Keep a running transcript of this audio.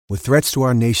With threats to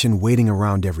our nation waiting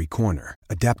around every corner,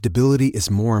 adaptability is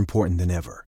more important than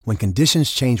ever. When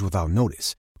conditions change without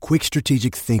notice, quick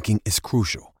strategic thinking is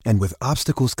crucial. And with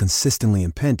obstacles consistently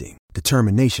impending,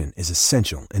 determination is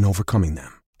essential in overcoming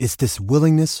them. It's this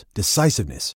willingness,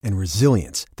 decisiveness, and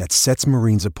resilience that sets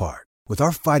Marines apart. With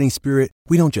our fighting spirit,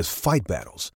 we don't just fight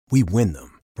battles, we win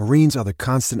them. Marines are the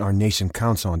constant our nation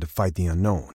counts on to fight the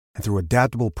unknown. And through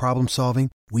adaptable problem solving,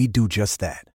 we do just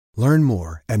that. Learn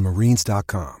more at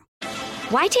marines.com.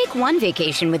 Why take one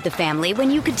vacation with the family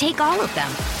when you could take all of them?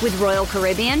 With Royal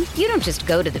Caribbean, you don't just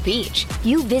go to the beach.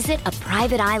 You visit a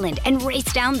private island and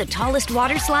race down the tallest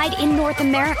water slide in North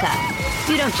America.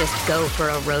 You don't just go for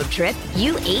a road trip.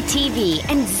 You ATV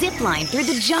and zip line through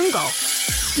the jungle.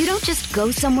 You don't just go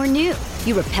somewhere new.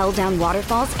 You rappel down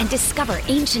waterfalls and discover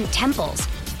ancient temples.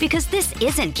 Because this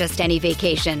isn't just any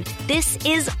vacation. This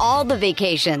is all the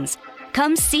vacations.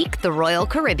 Come seek the Royal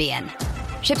Caribbean.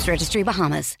 Ships Registry,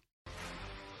 Bahamas.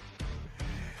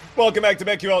 Welcome back to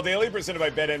BetQL Daily, presented by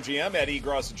BetMGM. Eddie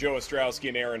Gross, Joe Ostrowski,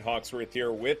 and Aaron Hawksworth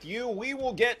here with you. We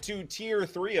will get to Tier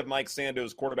 3 of Mike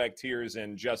Sando's quarterback tiers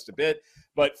in just a bit.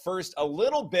 But first, a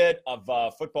little bit of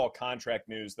football contract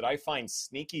news that I find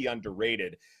sneaky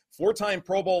underrated. Four-time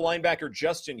Pro Bowl linebacker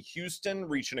Justin Houston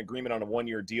reached an agreement on a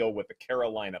one-year deal with the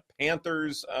Carolina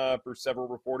Panthers, per several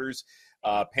reporters.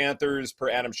 Panthers, per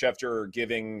Adam Schefter, are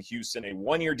giving Houston a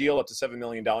one-year deal up to $7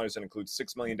 million and includes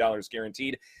 $6 million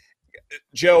guaranteed.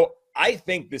 Joe, I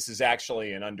think this is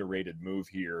actually an underrated move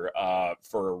here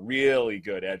for a really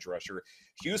good edge rusher.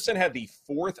 Houston had the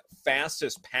fourth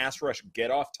fastest pass rush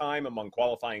get-off time among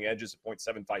qualifying edges at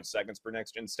 0.75 seconds per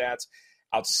next-gen stats.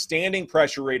 Outstanding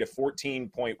pressure rate of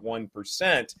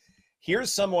 14.1%.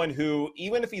 Here's someone who,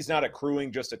 even if he's not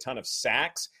accruing just a ton of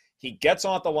sacks, he gets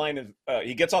off the line.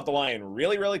 He gets off the line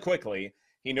really, really quickly.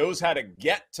 He knows how to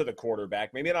get to the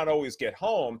quarterback. Maybe not always get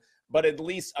home, but at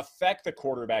least affect the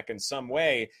quarterback in some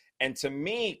way. And to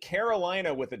me,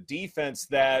 Carolina, with a defense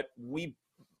that we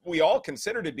all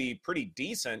consider to be pretty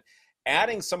decent,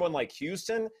 adding someone like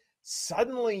Houston,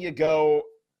 suddenly you go,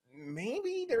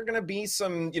 maybe there are going to be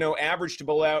some, average to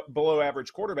below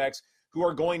average quarterbacks who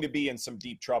are going to be in some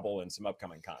deep trouble in some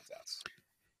upcoming contests.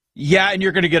 Yeah, and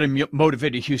you're going to get a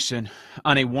motivated Houston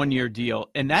on a one-year deal.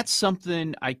 And that's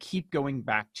something I keep going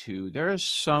back to. There are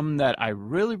some that I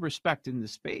really respect in the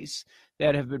space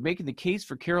that have been making the case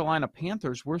for Carolina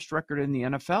Panthers' worst record in the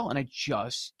NFL, and I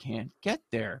just can't get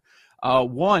there.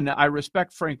 One, I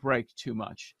respect Frank Reich too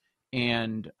much.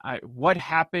 And what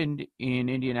happened in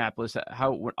Indianapolis,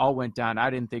 how it all went down, I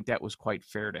didn't think that was quite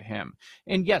fair to him.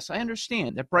 And yes, I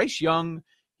understand that Bryce Young,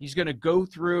 he's going to go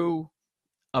through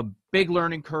a big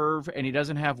learning curve, and he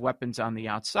doesn't have weapons on the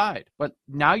outside. But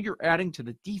now you're adding to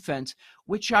the defense,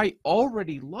 which I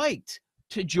already liked,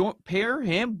 to pair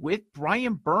him with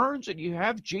Brian Burns, and you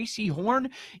have J.C. Horn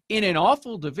in an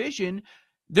awful division.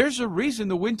 There's a reason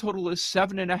the win total is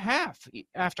 7.5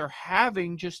 after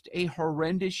having just a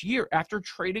horrendous year, after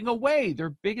trading away their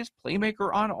biggest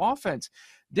playmaker on offense.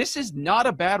 This is not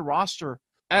a bad roster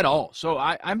at all. So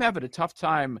I'm having a tough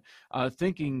time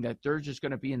thinking that they're just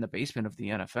going to be in the basement of the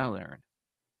NFL, Aaron.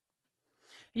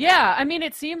 Yeah, I mean,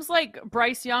 it seems like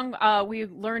Bryce Young, we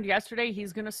learned yesterday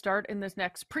he's going to start in this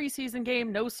next preseason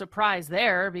game. No surprise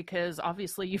there, because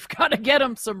obviously you've got to get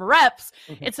him some reps.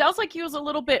 It sounds like he was a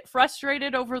little bit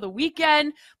frustrated over the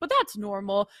weekend, but that's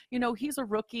normal. He's a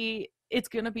rookie. It's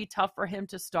going to be tough for him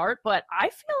to start, but I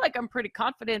feel like I'm pretty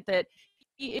confident that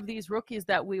these rookies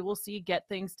that we will see get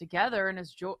things together. And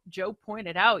as Joe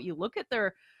pointed out, you look at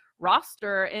their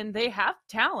roster and they have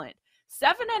talent.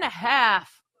 7.5.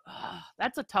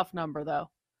 That's a tough number though.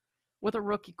 With a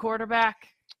rookie quarterback,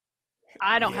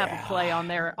 I don't have a play on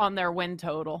their win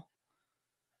total.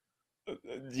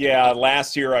 Yeah,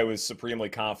 last year I was supremely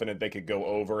confident they could go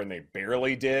over, and they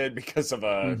barely did because of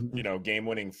a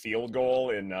game-winning field goal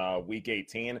in Week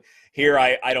 18. Here,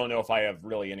 I don't know if I have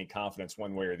really any confidence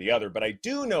one way or the other, but I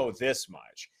do know this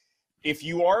much. If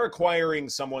you are acquiring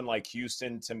someone like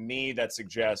Houston, to me, that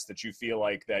suggests that you feel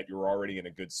like that you're already in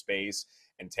a good space,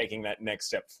 and taking that next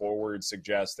step forward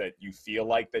suggests that you feel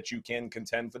like that you can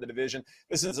contend for the division.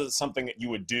 This is something that you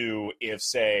would do if,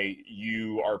 say,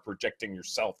 you are projecting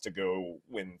yourself to go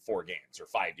win 4 games or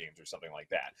 5 games or something like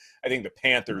that. I think the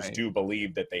Panthers do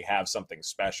believe that they have something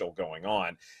special going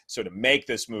on. So to make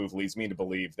this move leads me to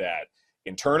believe that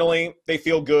internally they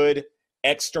feel good.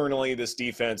 Externally, this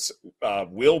defense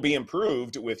will be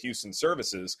improved with Houston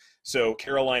services. So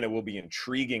Carolina will be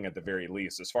intriguing at the very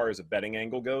least. As far as a betting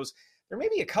angle goes, there may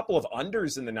be a couple of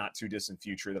unders in the not too distant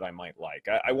future that I might like.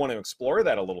 I want to explore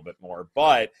that a little bit more,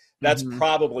 but that's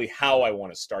probably how I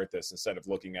want to start this instead of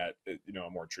looking at, a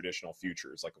more traditional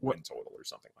futures like a win total or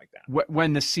something like that.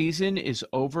 When the season is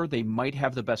over, they might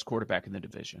have the best quarterback in the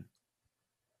division.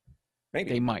 Maybe.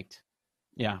 They might.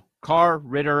 Yeah. Carr,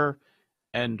 Ritter,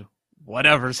 and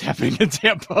whatever's happening in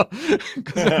Tampa.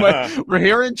 We're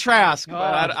hearing Trask,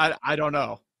 but I don't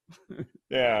know.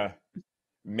 Yeah.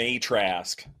 May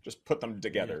Trask. Just put them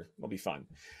together. It'll be fun.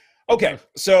 Okay,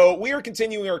 so we are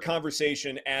continuing our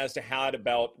conversation as to how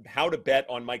to bet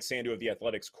on Mike Sando of the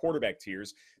Athletics quarterback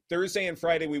tiers. Thursday and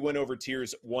Friday, we went over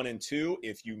tiers 1 and 2.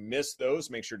 If you missed those,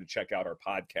 make sure to check out our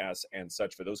podcasts and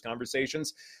such for those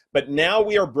conversations. But now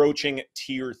we are broaching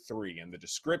tier 3. And the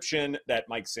description that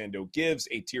Mike Sando gives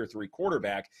a tier 3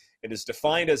 quarterback, it is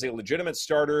defined as a legitimate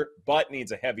starter, but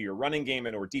needs a heavier running game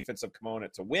and or defensive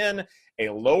component to win. A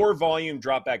lower volume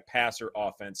drop back passer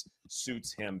offense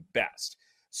suits him best.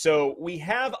 So we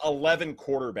have 11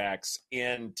 quarterbacks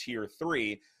in tier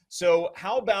 3. So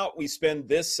how about we spend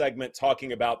this segment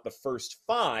talking about the first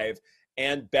 5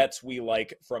 and bets we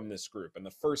like from this group. And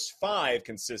the first 5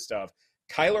 consist of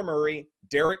Kyler Murray,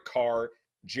 Derek Carr,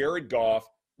 Jared Goff,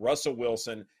 Russell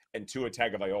Wilson, and Tua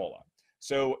Tagovailoa.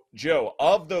 So, Joe,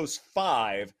 of those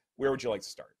 5, where would you like to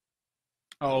start?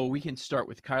 Oh, we can start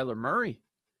with Kyler Murray.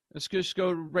 Let's just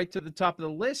go right to the top of the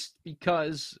list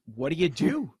because what do you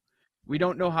do? We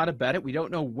don't know how to bet it. We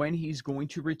don't know when he's going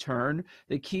to return.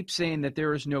 They keep saying that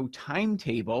there is no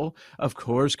timetable. Of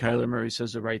course, Kyler Murray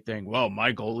says the right thing. Well,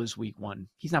 my goal is week 1.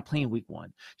 He's not playing week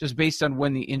 1, just based on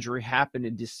when the injury happened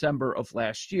in December of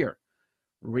last year.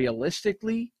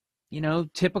 Realistically,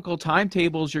 typical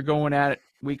timetables, you're going at it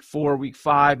week 4, week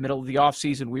 5, middle of the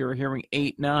offseason. We were hearing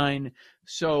 8, 9.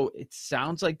 So it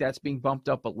sounds like that's being bumped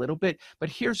up a little bit. But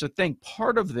here's the thing.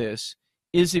 Part of this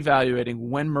is evaluating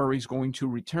when Murray's going to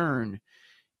return.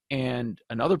 And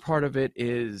another part of it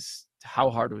is how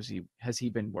hard has he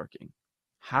been working?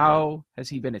 How has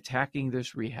he been attacking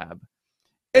this rehab?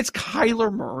 It's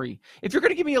Kyler Murray. If you're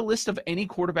going to give me a list of any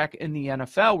quarterback in the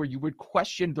NFL where you would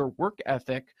question their work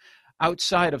ethic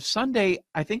outside of Sunday,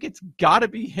 I think it's got to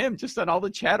be him, just on all the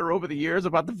chatter over the years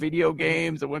about the video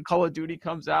games and when Call of Duty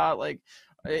comes out, like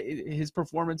his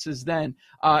performances then.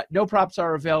 No props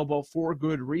are available for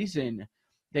good reason.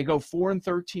 They go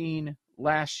 4-13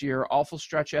 last year, awful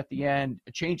stretch at the end,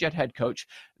 a change at head coach.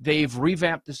 They've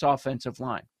revamped this offensive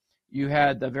line. You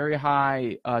had the very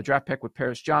high draft pick with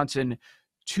Paris Johnson,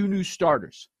 2 new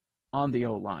starters on the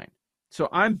O-line. So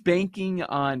I'm banking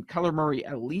on Kyler Murray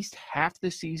at least half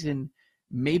the season,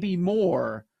 maybe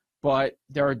more, but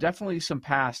there are definitely some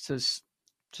paths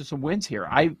to some wins here.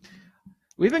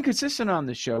 We've been consistent on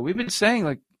this show. We've been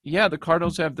saying, yeah, the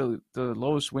Cardinals have the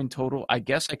lowest win total. I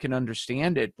guess I can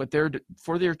understand it, but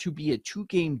for there to be a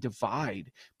 2-game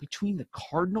divide between the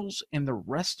Cardinals and the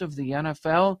rest of the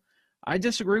NFL, I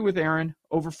disagree with Aaron.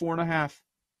 Over 4.5.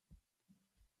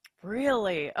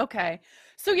 Really? Okay.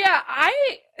 So, yeah,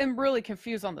 I am really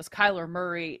confused on this Kyler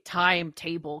Murray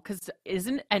timetable because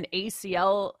isn't an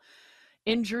ACL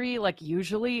injury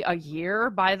usually a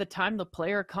year by the time the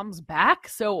player comes back?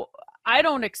 So I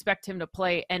don't expect him to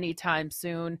play anytime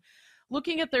soon.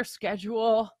 Looking at their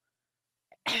schedule,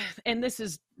 and this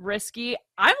is risky,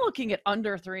 I'm looking at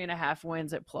under 3.5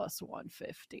 wins at plus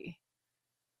 150.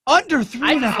 Under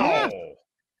 3.5?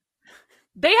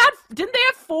 Didn't they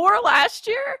have 4 last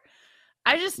year?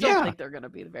 I just don't think they're going to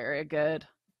be very good.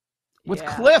 With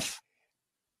Cliff.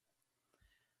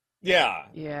 Yeah.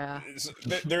 Yeah.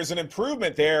 There's an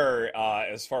improvement there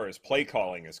as far as play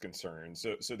calling is concerned.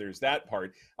 So there's that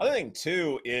part. Other thing,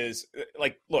 too, is,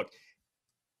 look,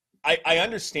 I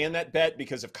understand that bet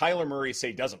because if Kyler Murray,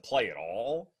 say, doesn't play at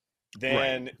all,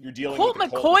 then you're dealing with the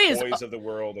Colt McCoys of the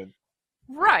world.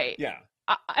 Right. Yeah.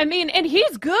 I mean, and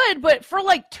he's good, but for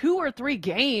 2 or 3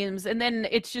 games, and then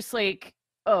it's just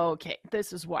okay,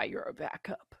 this is why you're a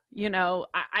backup.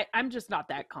 I'm just not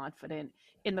that confident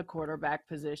in the quarterback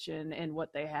position and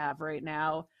what they have right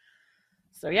now.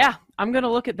 So, yeah, I'm going to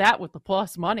look at that with the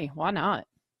plus money. Why not?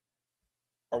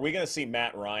 Are we going to see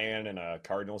Matt Ryan in a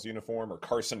Cardinals uniform or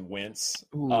Carson Wentz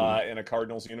in a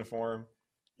Cardinals uniform?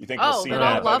 You think we'll see that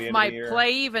I'll by love the end my of the year?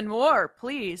 play even more,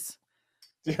 please.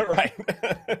 Yeah, right.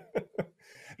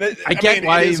 I get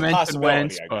why you mentioned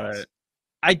Wentz, but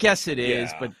I guess it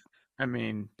is. Yeah. But I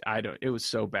mean, it was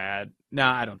so bad. No,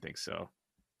 I don't think so.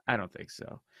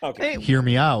 Okay. Hey, hear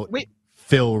me out. Wait.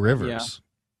 Phil Rivers.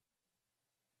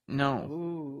 Yeah. No.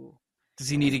 Ooh. Does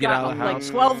he need to get out of the house?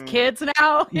 12 kids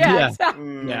now? Yeah.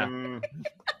 Exactly. Yeah.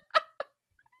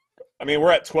 I mean,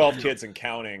 we're at 12 kids and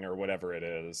counting or whatever it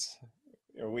is.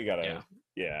 We got to,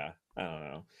 Yeah, I don't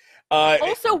know.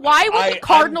 Also, why would the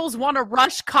Cardinals want to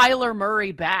rush Kyler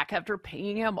Murray back after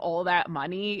paying him all that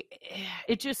money?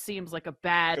 It just seems like a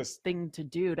bad thing to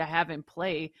do, to have him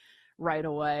play right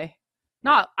away.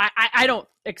 I don't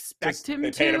expect him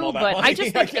to, but I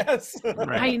just think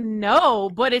I know,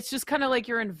 but it's just kind of like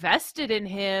you're invested in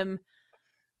him.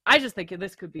 I just think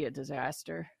this could be a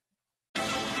disaster.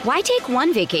 Why take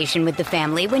one vacation with the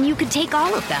family when you could take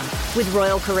all of them? With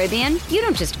Royal Caribbean, you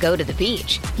don't just go to the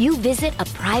beach. You visit a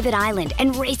private island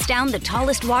and race down the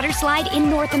tallest water slide in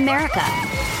North America.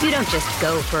 You don't just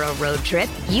go for a road trip.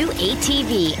 You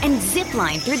ATV and zip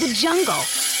line through the jungle.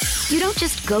 You don't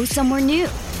just go somewhere new.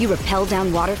 You rappel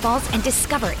down waterfalls and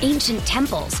discover ancient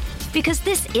temples. Because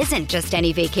this isn't just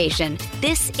any vacation.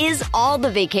 This is all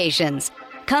the vacations.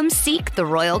 Come seek the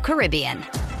Royal Caribbean.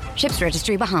 Ships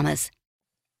Registry, Bahamas.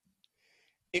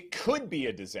 It could be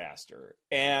a disaster.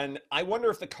 And I wonder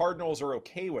if the Cardinals are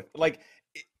okay with,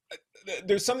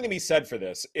 there's something to be said for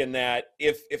this, in that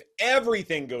if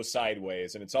everything goes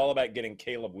sideways and it's all about getting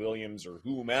Caleb Williams or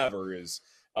whomever is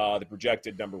the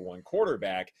projected number one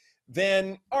quarterback,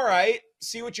 then all right,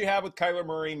 see what you have with Kyler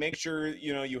Murray. Make sure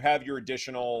you have your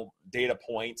additional data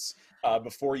points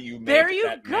before you make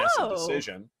that massive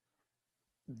decision.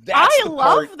 I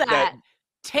love that.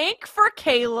 Tank for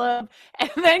Caleb,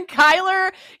 and then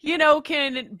Kyler,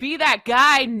 can be that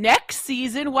guy next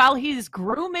season while he's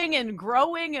grooming and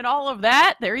growing and all of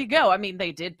that. There you go. I mean,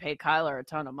 they did pay Kyler a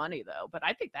ton of money, though, but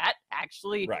I think that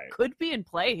actually could be in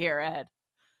play here, Ed.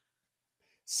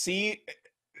 See,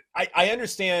 I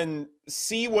understand.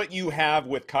 See what you have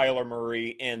with Kyler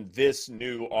Murray and this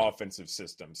new offensive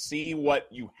system. See what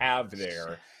you have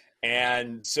there.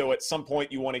 And so at some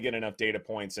point you want to get enough data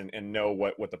points and know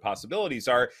what the possibilities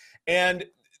are. And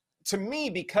to me,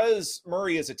 because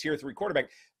Murray is a tier 3 quarterback,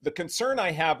 the concern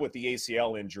I have with the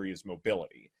ACL injury is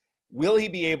mobility. Will he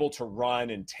be able to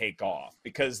run and take off?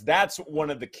 Because that's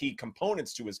one of the key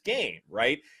components to his game,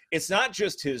 right? It's not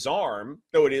just his arm,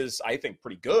 though it is, I think,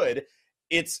 pretty good.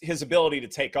 It's his ability to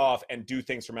take off and do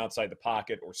things from outside the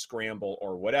pocket or scramble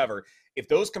or whatever. If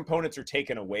those components are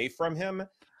taken away from him,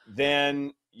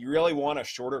 then you really want a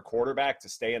shorter quarterback to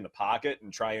stay in the pocket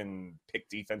and try and pick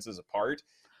defenses apart.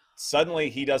 Suddenly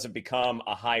he doesn't become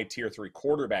a high tier 3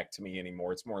 quarterback to me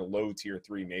anymore. It's more low tier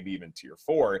 3, maybe even tier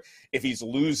 4, if he's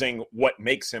losing what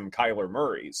makes him Kyler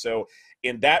Murray. So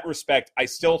in that respect, I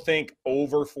still think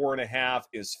over 4.5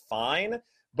 is fine.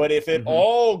 But if it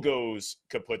all goes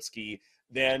kaputski,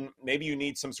 then maybe you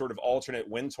need some sort of alternate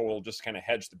win total, just kind of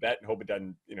hedge the bet and hope it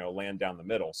doesn't, land down the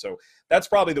middle. So that's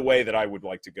probably the way that I would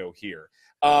like to go here.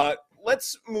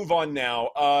 Let's move on now.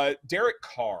 Derek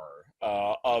Carr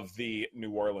of the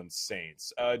New Orleans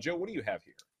Saints. Joe, what do you have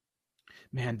here?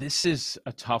 Man, this is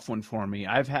a tough one for me.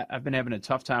 I've been having a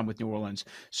tough time with New Orleans.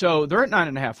 So they're at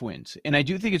 9.5 wins, and I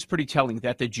do think it's pretty telling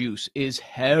that the juice is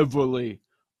heavily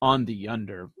on the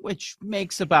under, which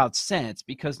makes about sense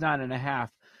because 9.5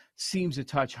 seems a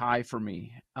touch high for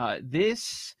me.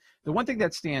 The one thing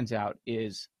that stands out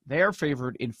is they are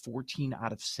favored in 14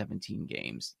 out of 17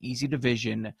 games. Easy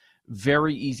division,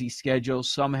 very easy schedule.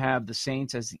 Some have the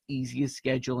Saints as the easiest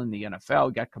schedule in the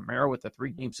NFL. Got Kamara with a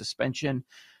 3-game suspension.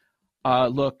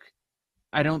 Look,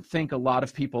 I don't think a lot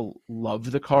of people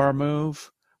love the Carr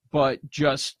move, but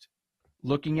just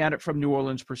looking at it from New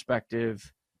Orleans'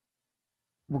 perspective,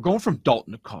 we're going from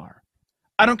Dalton to Carr.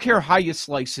 I don't care how you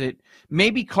slice it.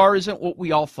 Maybe Carr isn't what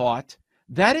we all thought.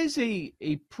 That is a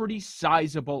pretty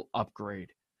sizable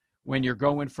upgrade when you're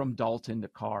going from Dalton to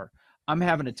Carr. I'm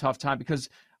having a tough time because,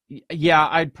 yeah,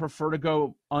 I'd prefer to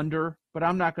go under, but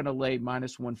I'm not going to lay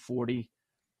minus 140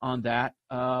 on that.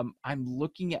 I'm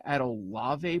looking at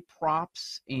Olave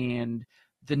props, and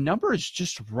the number is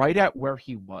just right at where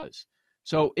he was.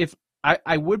 So if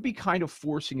I would be kind of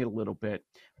forcing it a little bit,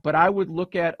 but I would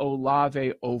look at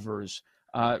Olave overs.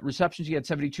 Receptions, he had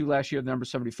 72 last year. The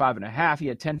number's 75.5. He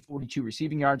had 1042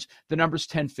 receiving yards. The number's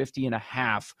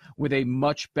 1050.5 with a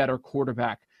much better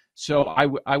quarterback. So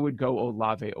I would go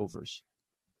Olave overs.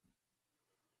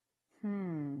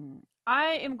 I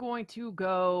am going to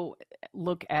go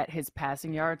look at his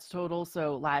passing yards total.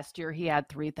 So last year he had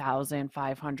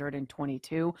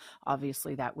 3,522.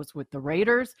 Obviously that was with the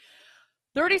Raiders.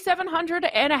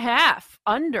 3,700.5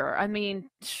 under. I mean,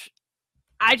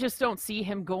 I just don't see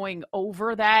him going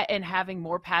over that and having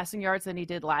more passing yards than he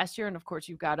did last year. And of course,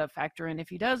 you've got to factor in if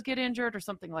he does get injured or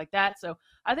something like that. So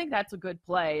I think that's a good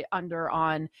play under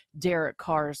on Derek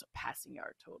Carr's passing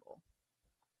yard total.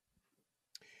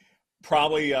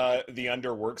 Probably the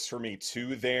under works for me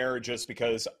too there, just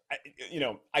because,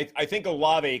 I think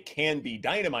Olave can be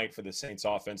dynamite for the Saints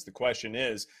offense. The question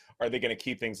is, are they going to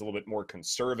keep things a little bit more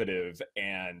conservative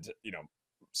and,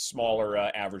 smaller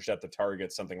average at the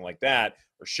target, something like that,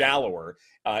 or shallower?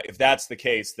 If that's the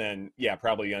case, then yeah,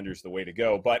 probably under's the way to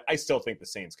go. But I still think the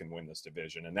Saints can win this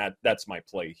division, and that's my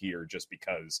play here, just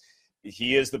because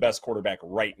he is the best quarterback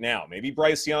right now. Maybe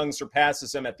Bryce Young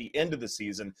surpasses him at the end of the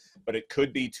season, but it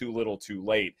could be too little too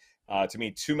late. To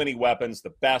me, too many weapons,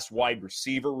 the best wide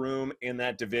receiver room in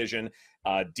that division.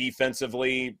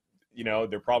 Defensively,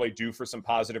 they're probably due for some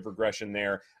positive regression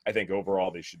there. I think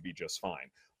overall they should be just fine.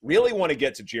 Really want to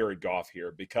get to Jared Goff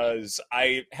here, because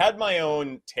I had my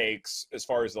own takes as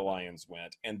far as the Lions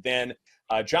went. And then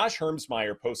Josh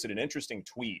Hermsmeyer posted an interesting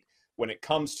tweet when it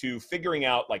comes to figuring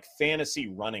out like fantasy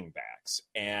running backs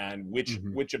and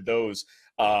which of those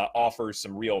offers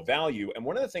some real value. And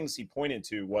one of the things he pointed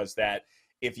to was that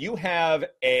if you have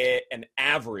an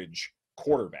average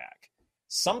quarterback,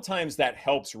 sometimes that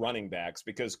helps running backs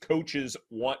because coaches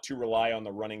want to rely on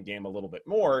the running game a little bit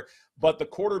more, but the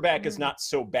quarterback is not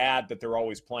so bad that they're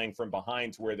always playing from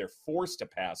behind to where they're forced to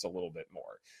pass a little bit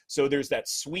more. So there's that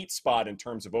sweet spot in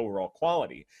terms of overall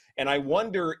quality. And I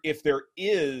wonder if there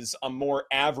is a more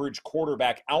average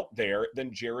quarterback out there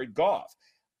than Jared Goff.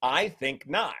 I think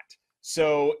not.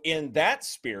 So in that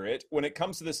spirit, when it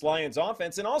comes to this Lions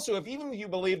offense, and also if even you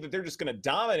believe that they're just going to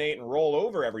dominate and roll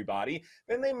over everybody,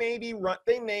 then they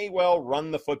may well run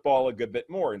the football a good bit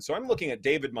more. And so I'm looking at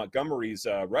David Montgomery's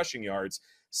rushing yards,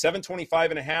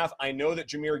 725.5. I know that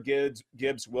Jahmyr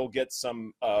Gibbs will get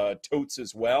some totes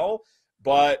as well,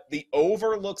 but the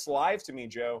over looks live to me,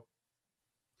 Joe.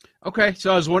 Okay,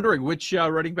 so I was wondering which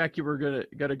running back you were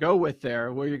gonna go with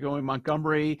there. Where you're going,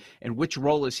 Montgomery, and which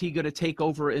role is he going to take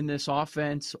over in this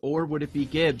offense, or would it be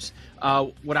Gibbs?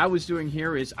 What I was doing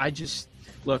here is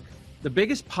look. The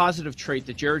biggest positive trait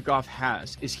that Jared Goff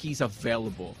has is he's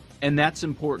available, and that's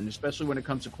important, especially when it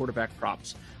comes to quarterback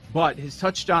props. But his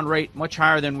touchdown rate much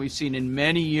higher than we've seen in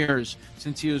many years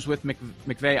since he was with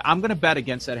McVay. I'm going to bet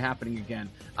against that happening again.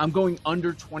 I'm going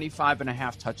under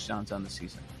 25.5 touchdowns on the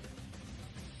season.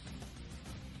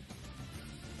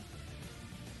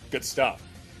 Good stuff.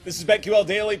 This is BetQL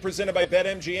Daily presented by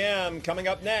BetMGM. Coming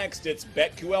up next, it's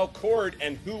BetQL Court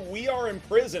and who we are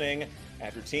imprisoning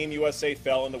after Team USA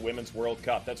fell in the Women's World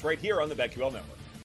Cup. That's right here on the BetQL Network.